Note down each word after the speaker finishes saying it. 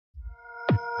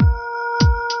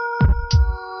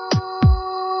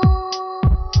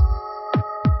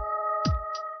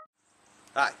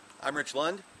I'm Rich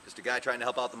Lund, just a guy trying to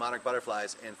help out the monarch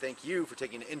butterflies, and thank you for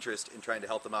taking an interest in trying to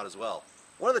help them out as well.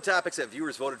 One of the topics that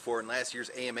viewers voted for in last year's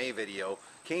AMA video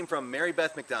came from Mary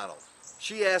Beth McDonald.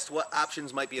 She asked what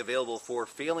options might be available for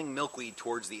failing milkweed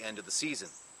towards the end of the season.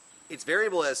 It's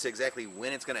variable as to exactly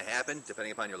when it's going to happen,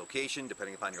 depending upon your location,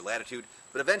 depending upon your latitude,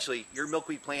 but eventually your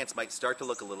milkweed plants might start to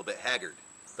look a little bit haggard.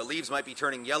 The leaves might be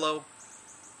turning yellow,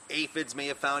 aphids may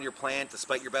have found your plant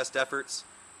despite your best efforts,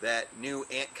 that new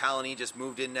ant colony just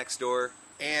moved in next door,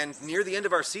 and near the end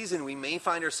of our season we may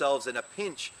find ourselves in a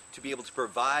pinch to be able to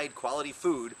provide quality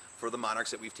food for the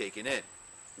monarchs that we've taken in.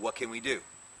 What can we do?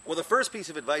 Well, the first piece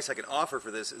of advice I can offer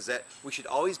for this is that we should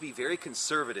always be very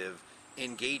conservative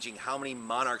in gauging how many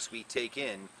monarchs we take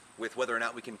in with whether or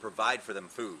not we can provide for them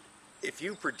food. If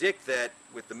you predict that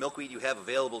with the milkweed you have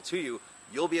available to you,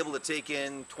 you'll be able to take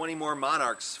in 20 more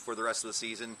monarchs for the rest of the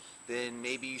season, then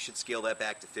maybe you should scale that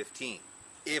back to 15.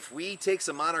 If we take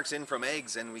some monarchs in from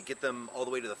eggs and we get them all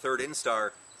the way to the third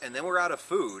instar and then we're out of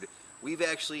food, we've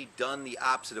actually done the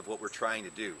opposite of what we're trying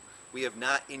to do. We have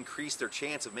not increased their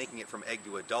chance of making it from egg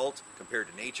to adult compared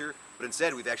to nature, but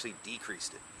instead we've actually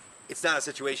decreased it. It's not a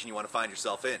situation you want to find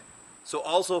yourself in. So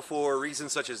also for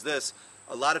reasons such as this,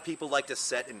 a lot of people like to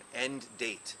set an end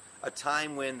date, a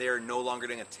time when they're no longer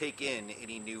going to take in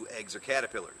any new eggs or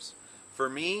caterpillars. For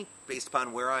me, based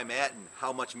upon where I'm at and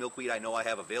how much milkweed I know I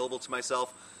have available to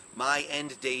myself, my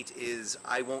end date is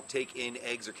I won't take in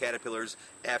eggs or caterpillars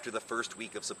after the first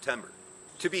week of September.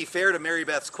 To be fair to Mary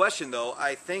Beth's question though,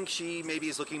 I think she maybe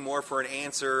is looking more for an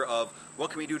answer of what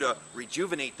can we do to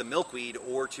rejuvenate the milkweed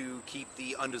or to keep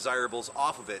the undesirables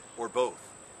off of it, or both.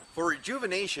 For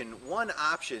rejuvenation, one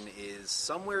option is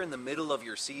somewhere in the middle of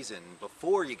your season,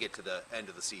 before you get to the end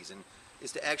of the season,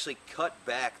 is to actually cut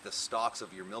back the stalks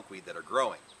of your milkweed that are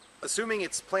growing. Assuming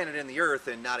it's planted in the earth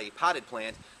and not a potted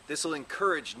plant, this will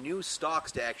encourage new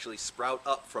stalks to actually sprout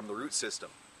up from the root system.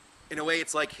 In a way,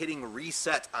 it's like hitting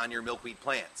reset on your milkweed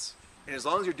plants. And as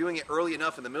long as you're doing it early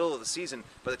enough in the middle of the season,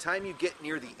 by the time you get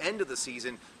near the end of the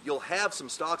season, you'll have some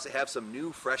stalks that have some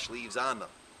new fresh leaves on them.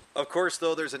 Of course,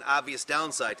 though, there's an obvious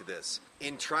downside to this.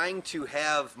 In trying to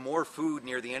have more food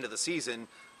near the end of the season,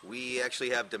 we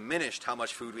actually have diminished how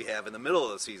much food we have in the middle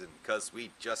of the season because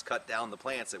we just cut down the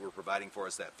plants that were providing for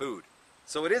us that food.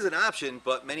 So it is an option,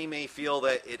 but many may feel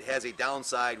that it has a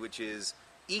downside which is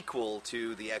equal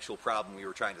to the actual problem we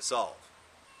were trying to solve.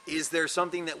 Is there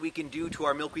something that we can do to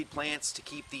our milkweed plants to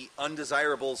keep the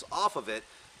undesirables off of it,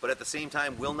 but at the same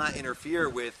time will not interfere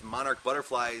with monarch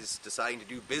butterflies deciding to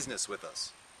do business with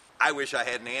us? I wish I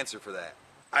had an answer for that.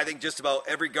 I think just about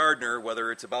every gardener, whether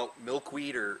it's about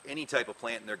milkweed or any type of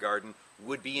plant in their garden,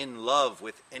 would be in love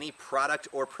with any product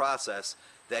or process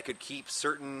that could keep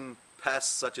certain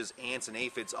pests such as ants and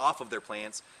aphids off of their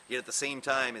plants, yet at the same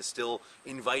time is still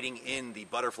inviting in the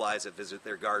butterflies that visit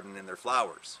their garden and their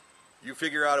flowers. You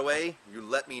figure out a way, you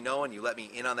let me know, and you let me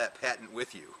in on that patent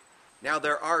with you. Now,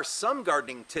 there are some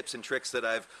gardening tips and tricks that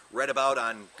I've read about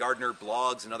on gardener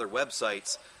blogs and other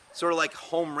websites, sort of like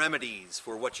home remedies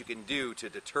for what you can do to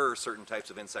deter certain types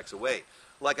of insects away.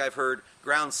 Like I've heard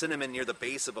ground cinnamon near the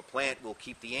base of a plant will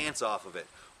keep the ants off of it,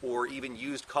 or even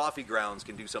used coffee grounds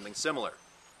can do something similar.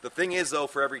 The thing is though,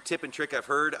 for every tip and trick I've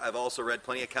heard, I've also read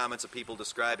plenty of comments of people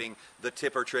describing the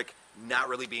tip or trick not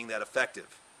really being that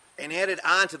effective. And added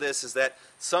on to this is that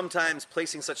sometimes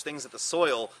placing such things at the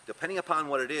soil, depending upon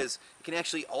what it is, it can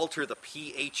actually alter the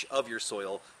pH of your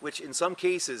soil, which in some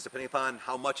cases, depending upon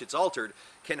how much it's altered,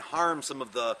 can harm some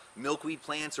of the milkweed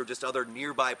plants or just other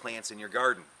nearby plants in your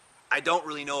garden. I don't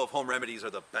really know if home remedies are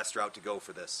the best route to go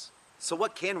for this. So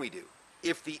what can we do?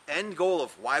 If the end goal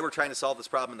of why we're trying to solve this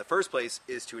problem in the first place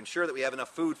is to ensure that we have enough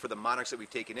food for the monarchs that we've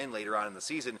taken in later on in the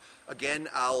season, again,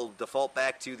 I'll default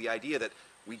back to the idea that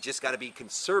we just got to be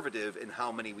conservative in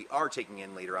how many we are taking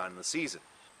in later on in the season.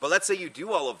 But let's say you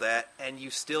do all of that and you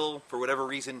still, for whatever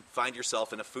reason, find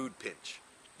yourself in a food pinch.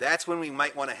 That's when we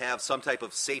might want to have some type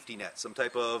of safety net, some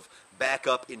type of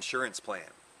backup insurance plan.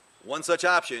 One such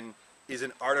option is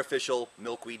an artificial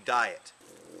milkweed diet.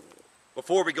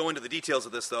 Before we go into the details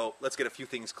of this though, let's get a few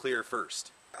things clear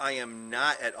first. I am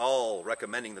not at all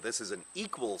recommending that this is an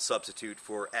equal substitute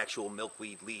for actual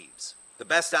milkweed leaves. The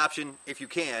best option, if you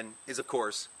can, is of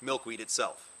course milkweed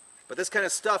itself. But this kind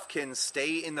of stuff can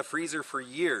stay in the freezer for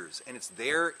years, and it's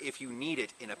there if you need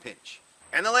it in a pinch.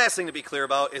 And the last thing to be clear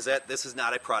about is that this is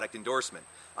not a product endorsement.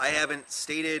 I haven't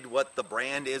stated what the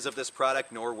brand is of this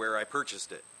product nor where I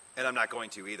purchased it, and I'm not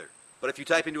going to either. But if you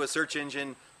type into a search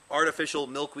engine, artificial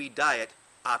milkweed diet,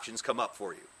 options come up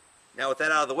for you. Now with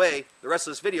that out of the way, the rest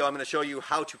of this video I'm going to show you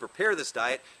how to prepare this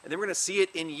diet, and then we're going to see it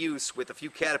in use with a few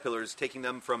caterpillars, taking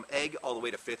them from egg all the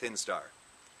way to 5th instar.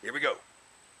 Here we go.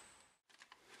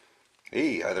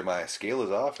 Hey, either my scale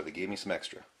is off or they gave me some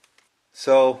extra.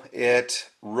 So at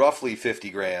roughly 50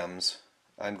 grams,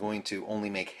 I'm going to only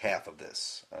make half of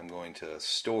this. I'm going to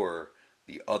store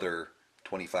the other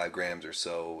 25 grams or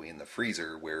so in the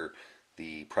freezer where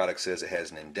the product says it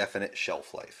has an indefinite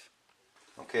shelf life.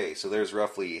 Okay, so there's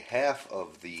roughly half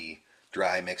of the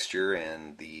dry mixture,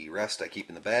 and the rest I keep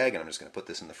in the bag, and I'm just going to put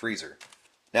this in the freezer.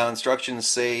 Now, instructions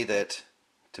say that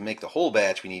to make the whole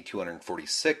batch we need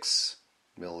 246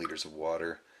 milliliters of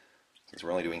water. Since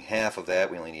we're only doing half of that,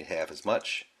 we only need half as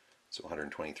much, so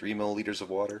 123 milliliters of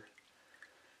water.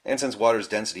 And since water's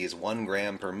density is 1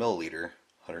 gram per milliliter,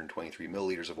 123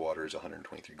 milliliters of water is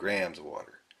 123 grams of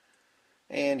water.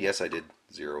 And yes, I did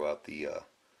zero out the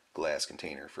glass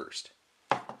container first.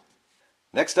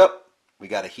 Next up, we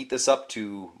got to heat this up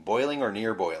to boiling or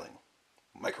near boiling.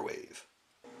 Microwave.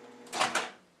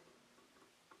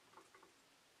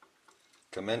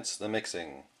 Commence the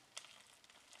mixing.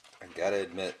 I gotta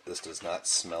admit, this does not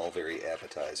smell very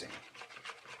appetizing.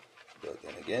 But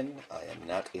then again, I am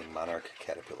not a Monarch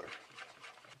caterpillar.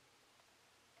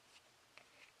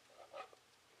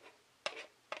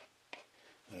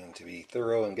 And to be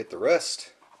thorough and get the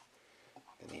rest,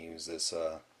 I'm going to use this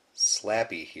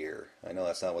slappy here. I know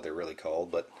that's not what they're really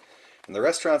called, but in the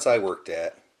restaurants I worked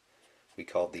at, we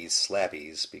called these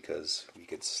slappies because we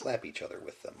could slap each other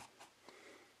with them.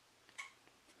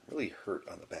 It really hurt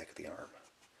on the back of the arm,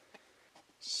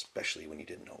 especially when you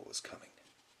didn't know what was coming.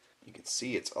 You can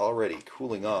see it's already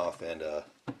cooling off and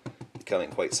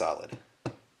becoming quite solid.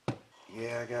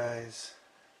 Yeah, guys,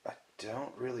 I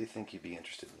don't really think you'd be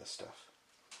interested in this stuff.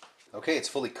 Okay, it's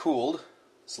fully cooled,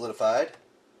 solidified,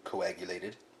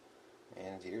 coagulated,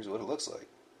 and here's what it looks like.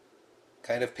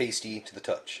 Kind of pasty to the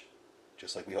touch,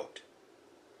 just like we hoped.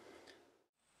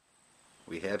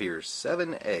 We have here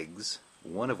 7 eggs,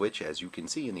 one of which, as you can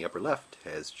see in the upper left,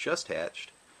 has just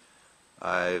hatched.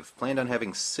 I've planned on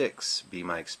having 6 be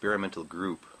my experimental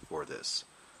group for this.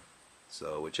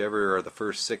 So whichever are the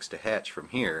first 6 to hatch from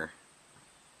here,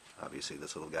 obviously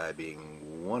this little guy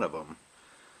being one of them,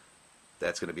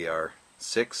 that's going to be our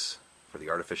 6 for the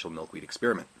artificial milkweed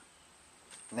experiment.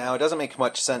 Now, it doesn't make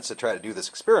much sense to try to do this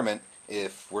experiment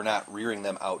if we're not rearing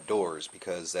them outdoors,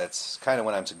 because that's kind of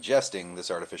when I'm suggesting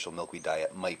this artificial milkweed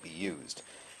diet might be used.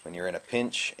 When you're in a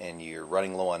pinch and you're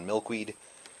running low on milkweed,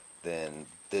 then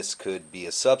this could be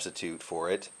a substitute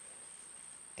for it,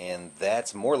 and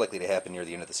that's more likely to happen near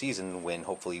the end of the season when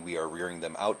hopefully we are rearing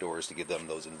them outdoors to give them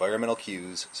those environmental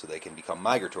cues so they can become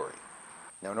migratory.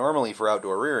 Now, normally for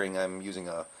outdoor rearing, I'm using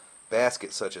a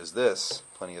basket such as this,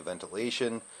 plenty of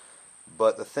ventilation,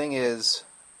 but the thing is,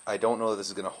 I don't know that this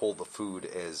is going to hold the food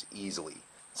as easily.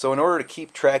 So in order to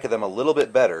keep track of them a little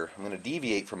bit better, I'm going to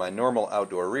deviate from my normal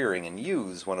outdoor rearing and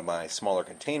use one of my smaller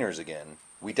containers again.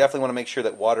 We definitely want to make sure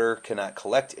that water cannot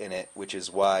collect in it, which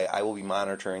is why I will be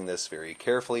monitoring this very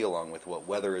carefully along with what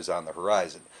weather is on the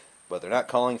horizon. But they're not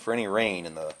calling for any rain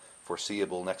in the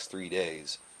foreseeable next 3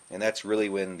 days. And that's really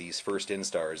when these first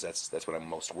instars, that's what I'm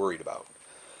most worried about.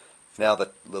 Now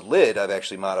the lid I've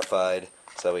actually modified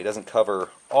so it doesn't cover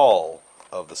all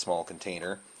of the small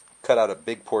container. Cut out a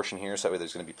big portion here so that way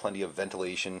there's going to be plenty of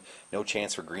ventilation, no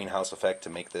chance for greenhouse effect to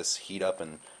make this heat up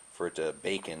and for it to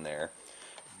bake in there.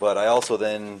 But I also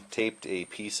then taped a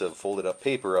piece of folded up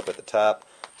paper up at the top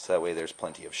so that way there's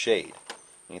plenty of shade.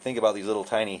 When you think about these little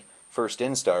tiny first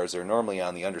instars, they're normally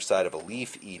on the underside of a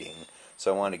leaf eating.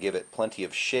 So I want to give it plenty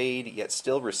of shade, yet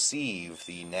still receive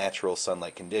the natural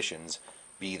sunlight conditions,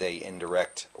 be they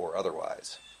indirect or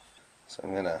otherwise. So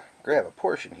I'm going to grab a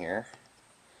portion here.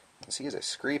 You can see as I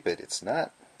scrape it, it's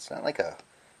not like a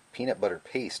peanut butter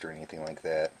paste or anything like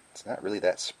that. It's not really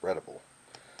that spreadable.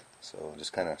 So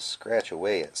just kind of scratch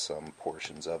away at some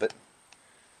portions of it.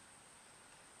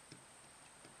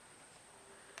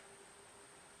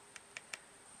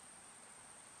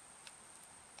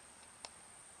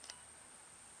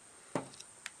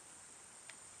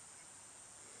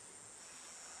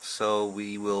 So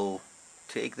we will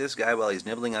take this guy while he's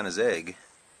nibbling on his egg,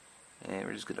 and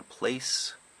we're just going to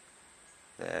place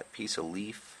that piece of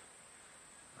leaf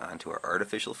onto our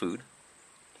artificial food.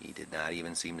 He did not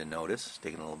even seem to notice,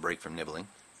 taking a little break from nibbling.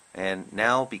 And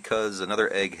now, because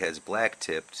another egg has black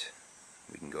tipped,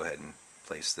 we can go ahead and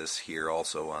place this here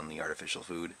also on the artificial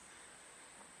food.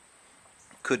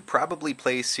 Could probably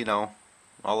place,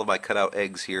 all of my cutout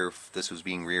eggs here if this was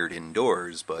being reared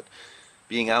indoors, but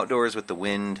being outdoors with the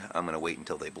wind, I'm going to wait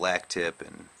until they black tip.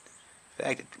 And in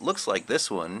fact, it looks like this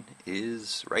one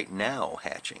is right now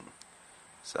hatching.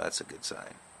 So that's a good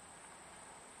sign.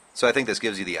 So I think this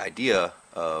gives you the idea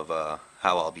of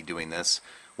how I'll be doing this.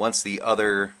 Once the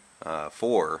other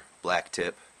 4 black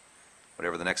tip,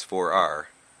 whatever the next 4 are,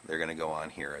 they're going to go on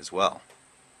here as well.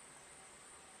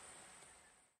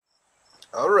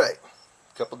 Alright,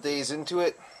 a couple days into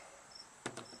it,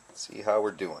 let's see how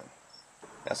we're doing.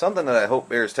 Now something that I hope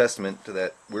bears testament to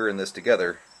that we're in this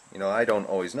together, you know, I don't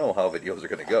always know how videos are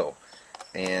going to go.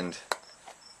 And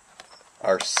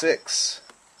our 6,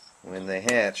 when they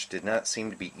hatched, did not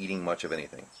seem to be eating much of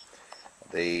anything.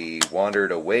 They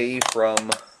wandered away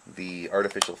from the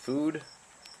artificial food.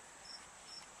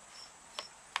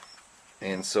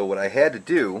 And so what I had to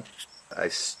do, I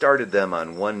started them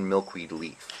on one milkweed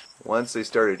leaf. Once they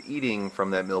started eating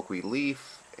from that milkweed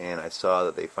leaf, and I saw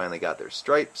that they finally got their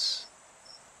stripes,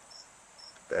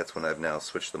 that's when I've now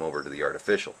switched them over to the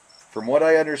artificial. From what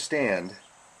I understand,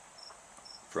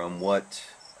 from what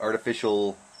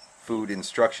artificial food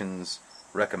instructions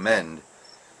recommend,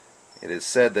 it is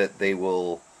said that they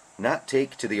will not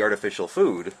take to the artificial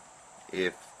food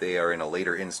if they are in a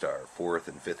later instar, 4th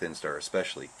and 5th instar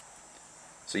especially.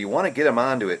 So you want to get them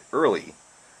onto it early,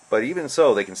 but even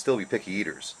so, they can still be picky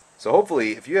eaters. So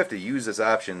hopefully, if you have to use this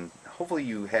option, hopefully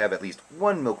you have at least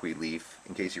one milkweed leaf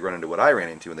in case you run into what I ran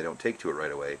into and they don't take to it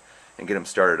right away, and get them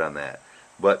started on that.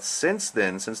 But since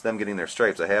then, since them getting their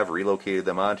stripes, I have relocated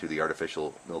them onto the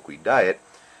artificial milkweed diet,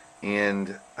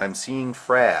 and I'm seeing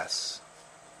frass.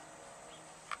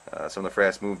 Some of the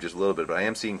frass moved just a little bit, but I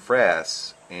am seeing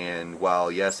frass, and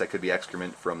while yes, that could be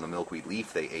excrement from the milkweed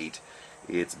leaf they ate,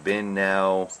 it's been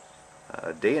now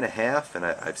a day and a half, and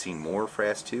I've seen more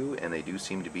frass too, and they do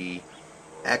seem to be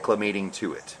acclimating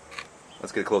to it.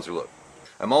 Let's get a closer look.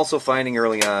 I'm also finding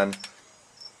early on,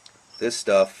 this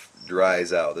stuff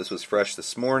dries out. This was fresh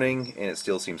this morning, and it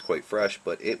still seems quite fresh,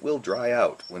 but it will dry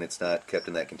out when it's not kept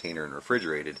in that container and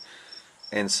refrigerated.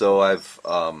 And so I've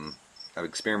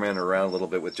experimented around a little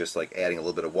bit with just like adding a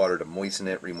little bit of water to moisten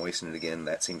it, re-moisten it again.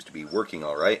 That seems to be working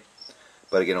all right.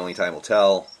 But again, only time will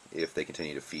tell if they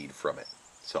continue to feed from it.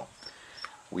 So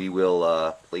we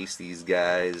will place these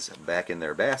guys back in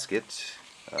their basket,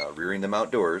 rearing them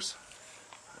outdoors,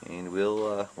 and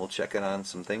we'll check in on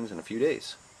some things in a few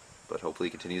days. But hopefully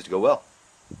it continues to go well.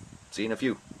 See you in a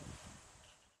few.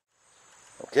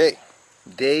 Okay,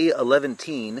 day 11.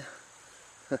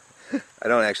 I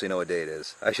don't actually know what day it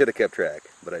is. I should have kept track,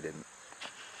 but I didn't.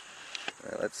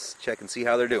 All right, let's check and see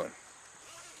how they're doing.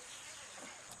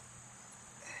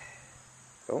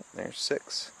 Oh, there's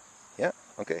 6. Yeah,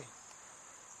 okay.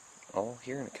 All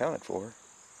here and accounted for.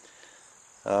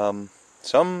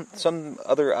 Some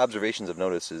other observations I've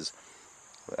noticed is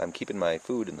I'm keeping my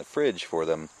food in the fridge for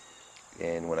them,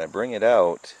 and when I bring it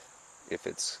out, if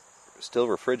it's still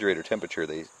refrigerator temperature,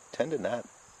 they tend to not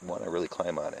want to really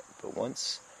climb on it. But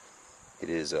once it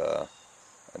is a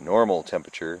normal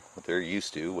temperature, what they're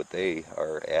used to, what they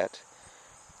are at,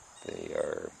 they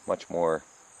are much more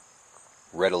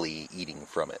readily eating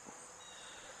from it.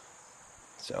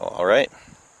 So, alright,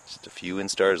 just a few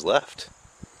instars left.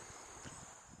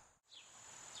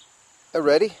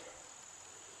 Alrighty,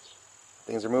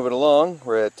 things are moving along.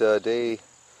 We're at day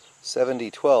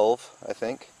 70-12, I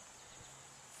think,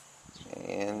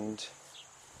 and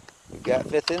we've got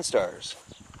 5th instars.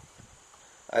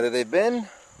 Either they've been,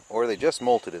 or they just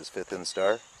molted as 5th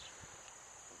instar.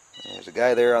 There's a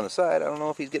guy there on the side. I don't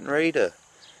know if he's getting ready to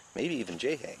maybe even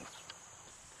J-hang.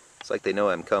 It's like they know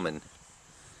I'm coming.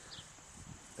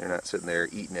 They're not sitting there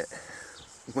eating it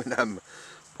when I'm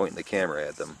pointing the camera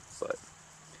at them, but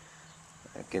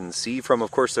I can see from,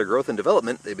 of course, their growth and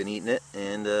development, they've been eating it,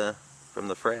 and from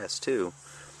the frass too.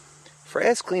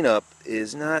 Frass cleanup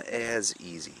is not as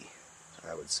easy,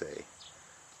 I would say.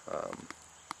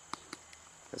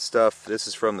 This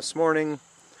is from this morning,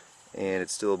 and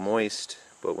it's still moist,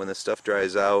 but when the stuff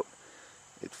dries out,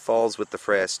 it falls with the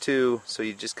frass too, so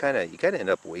you kind of end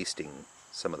up wasting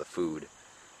some of the food.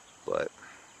 But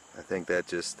I think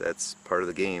that's part of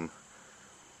the game.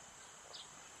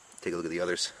 Take a look at the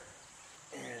others.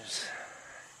 There's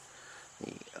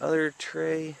the other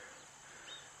tray,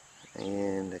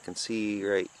 and I can see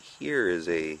right here is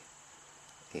a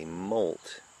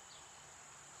molt.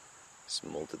 Just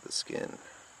molted the skin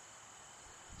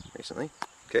recently.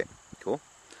 Okay, cool.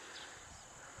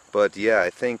 But yeah, I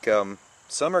think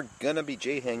some are gonna be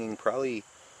J-hanging probably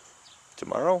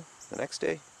tomorrow, the next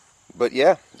day. But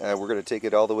yeah, we're gonna take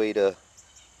it all the way to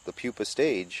the pupa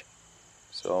stage.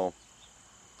 So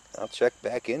I'll check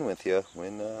back in with you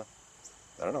when,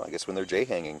 I don't know, I guess when they're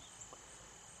J-hanging.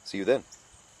 See you then.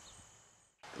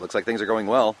 It looks like things are going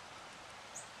well.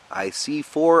 I see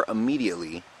 4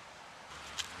 immediately.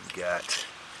 We've got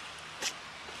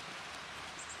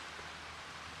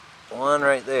one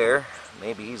right there.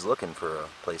 Maybe he's looking for a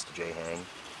place to J-hang.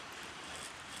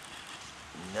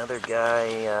 Another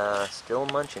guy still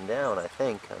munching down, I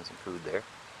think, on some food there.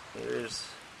 Here's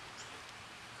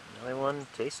another one,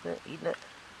 tasting it, eating it,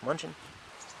 munching.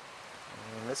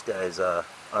 And this guy's on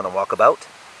a walkabout.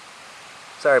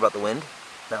 Sorry about the wind.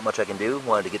 Not much I can do.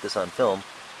 Wanted to get this on film.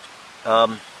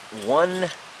 One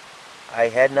I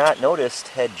had not noticed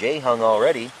had J hung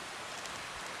already.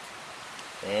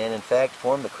 And in fact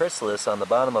formed the chrysalis on the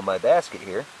bottom of my basket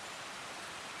here.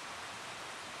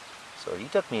 So he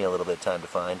took me a little bit of time to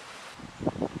find.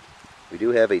 We do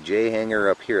have a J hanger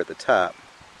up here at the top.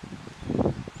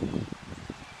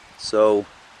 So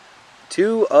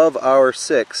 2 of our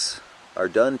 6 are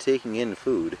done taking in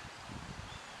food.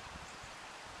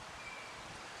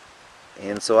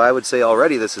 And so I would say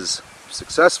already this is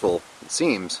successful, it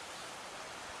seems.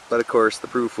 But of course the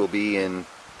proof will be in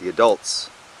the adults.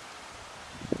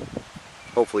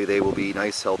 Hopefully they will be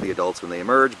nice, healthy adults when they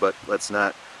emerge, but let's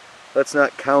not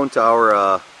count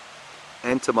our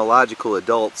entomological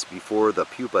adults before the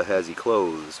pupa has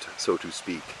eclosed, so to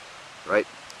speak, right?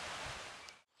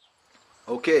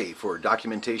 Okay, for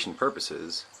documentation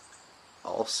purposes,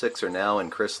 all 6 are now in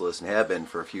chrysalis and have been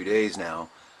for a few days now.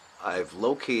 I've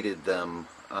located them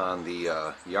on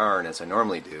the yarn as I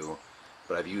normally do,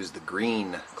 but I've used the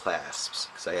green clasps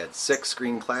because I had 6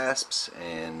 green clasps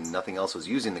and nothing else was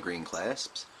using the green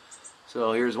clasps.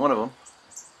 So here's one of them,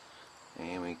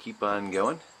 and we keep on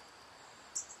going.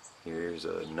 Here's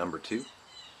number 2,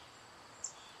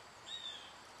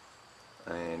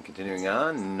 and continuing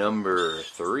on, number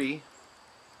 3,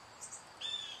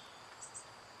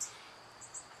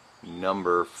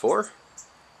 number 4,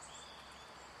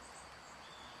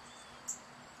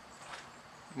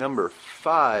 number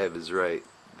 5 is right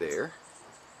there.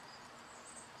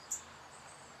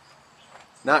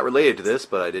 Not related to this,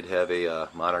 but I did have a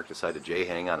monarch decide to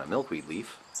J-hang on a milkweed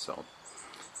leaf. So,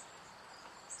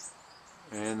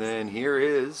 and then here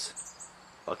is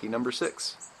lucky number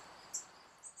 6.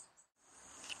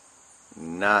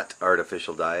 Not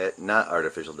artificial diet,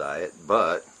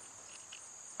 but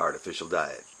artificial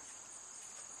diet.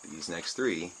 These next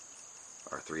 3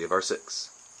 are 3 of our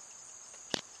 6.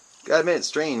 Gotta admit, it's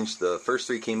strange. The first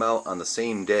 3 came out on the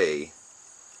same day,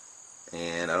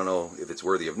 and I don't know if it's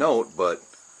worthy of note, but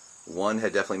one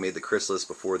had definitely made the chrysalis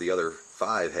before the other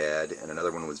 5 had, and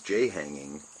another one was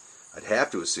J-hanging. I'd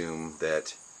have to assume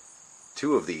that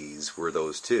 2 of these were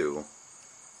those 2,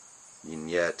 and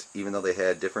yet, even though they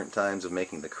had different times of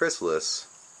making the chrysalis,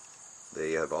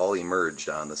 they have all emerged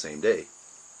on the same day,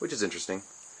 which is interesting.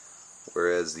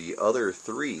 Whereas the other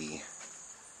 3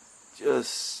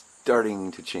 just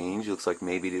starting to change. Looks like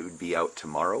maybe it would be out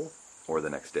tomorrow or the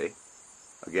next day.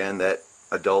 Again, that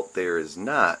adult there is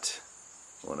not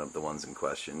one of the ones in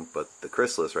question, but the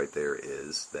chrysalis right there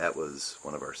is. That was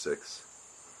one of our 6.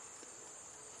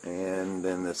 And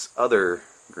then this other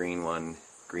green one,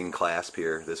 green clasp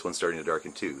here, this one's starting to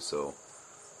darken too, so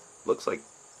looks like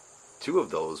 2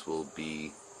 of those will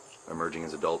be emerging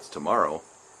as adults tomorrow.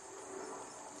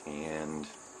 And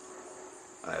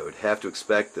I would have to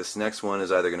expect this next one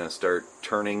is either going to start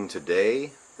turning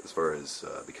today, as far as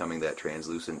becoming that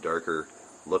translucent, darker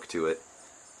look to it,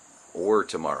 or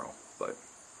tomorrow. But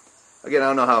again, I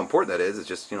don't know how important that is. It's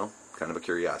just, kind of a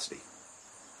curiosity.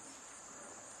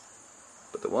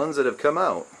 But the ones that have come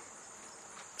out,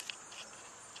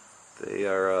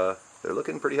 they're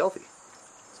looking pretty healthy.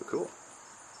 So cool.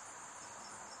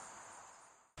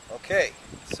 Okay,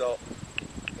 so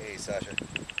hey Sasha.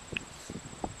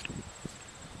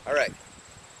 Alright,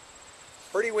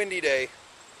 pretty windy day,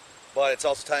 but it's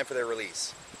also time for their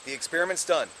release. The experiment's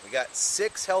done. We got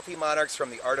 6 healthy monarchs from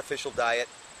the artificial diet,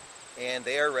 and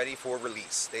they are ready for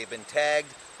release. They've been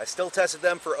tagged. I still tested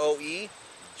them for OE,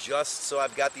 just so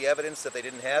I've got the evidence that they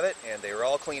didn't have it, and they were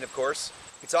all clean, of course.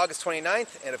 It's August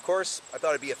 29th, and of course, I thought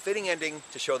it'd be a fitting ending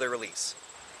to show their release.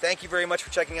 Thank you very much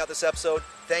for checking out this episode.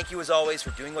 Thank you, as always,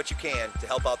 for doing what you can to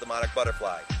help out the monarch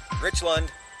butterfly. Rich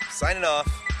Lund, signing off.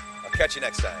 I'll catch you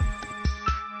next time.